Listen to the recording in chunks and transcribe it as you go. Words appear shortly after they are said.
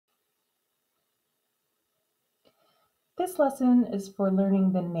This lesson is for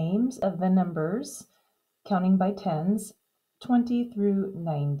learning the names of the numbers, counting by tens, 20 through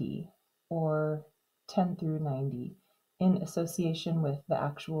 90, or 10 through 90, in association with the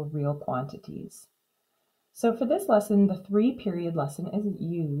actual real quantities. So for this lesson, the 3-period lesson is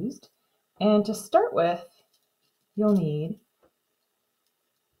used. And to start with, you'll need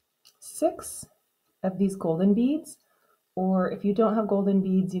 6 of these golden beads, or if you don't have golden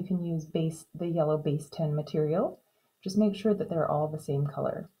beads, you can use the yellow base 10 material. Just make sure that they're all the same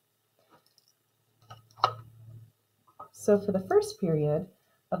color. So for the first period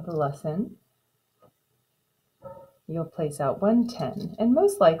of the lesson, you'll place out 1 10, and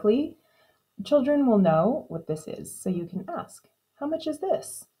most likely children will know what this is, so you can ask, how much is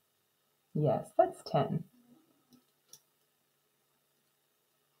this? Yes, that's 10.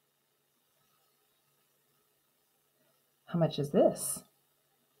 How much is this?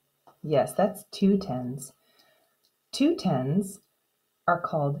 Yes, that's 2 10s. 2 10s are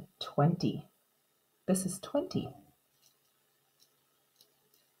called 20. This is 20.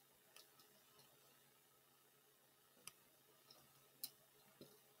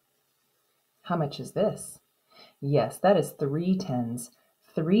 How much is this? Yes, that is 3 10s.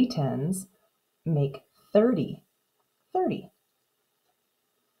 3 10s make 30. 30.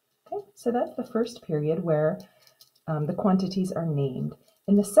 Okay, so that's the first period where the quantities are named.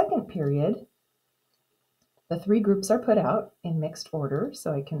 In the second period, the 3 groups are put out in mixed order,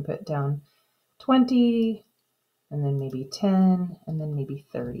 so I can put down 20, and then maybe 10, and then maybe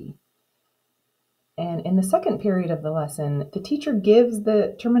 30. And in the second period of the lesson, the teacher gives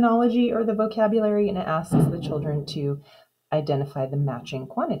the terminology or the vocabulary, and it asks the children to identify the matching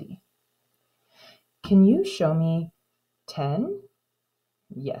quantity. Can you show me 10?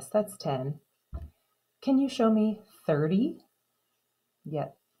 Yes, that's 10. Can you show me 30?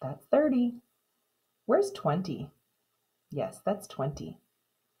 Yep, that's 30. Where's 20? Yes, that's 20.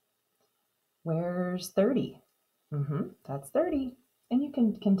 Where's 30? That's 30. And you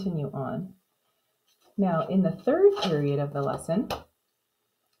can continue on. Now, in the third period of the lesson,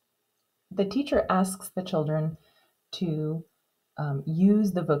 the teacher asks the children to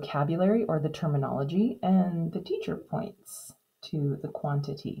use the vocabulary or the terminology, and the teacher points to the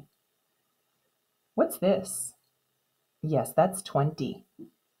quantity. What's this? Yes, that's 20.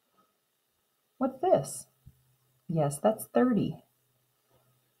 What's this? Yes, that's 30.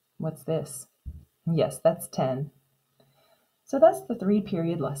 What's this? Yes, that's 10. So that's the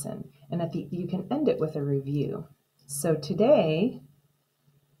 3-period lesson, and you can end it with a review. So today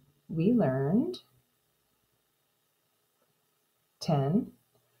we learned 10,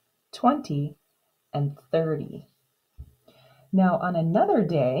 20, and 30. Now on another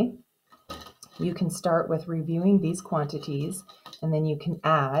day, you can start with reviewing these quantities, and then you can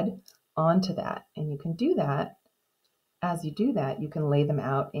add onto that. And you can do that. As you do that, you can lay them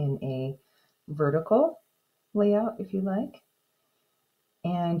out in a vertical layout if you like.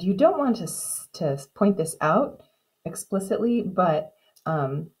 And you don't want to point this out explicitly, but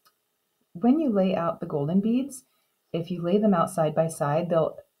when you lay out the golden beads, if you lay them out side by side,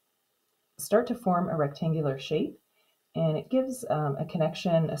 they'll start to form a rectangular shape, and it gives a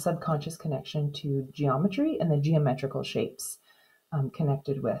connection, a subconscious connection to geometry and the geometrical shapes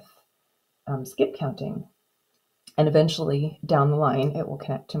connected with skip counting. And eventually, down the line, it will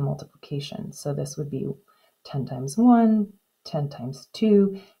connect to multiplication. So this would be 10 times 1, 10 times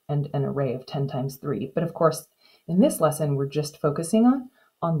 2, and an array of 10 times 3. But of course, in this lesson, we're just focusing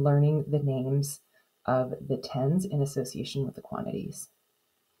on learning the names of the tens in association with the quantities.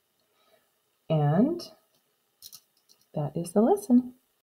 And that is the lesson.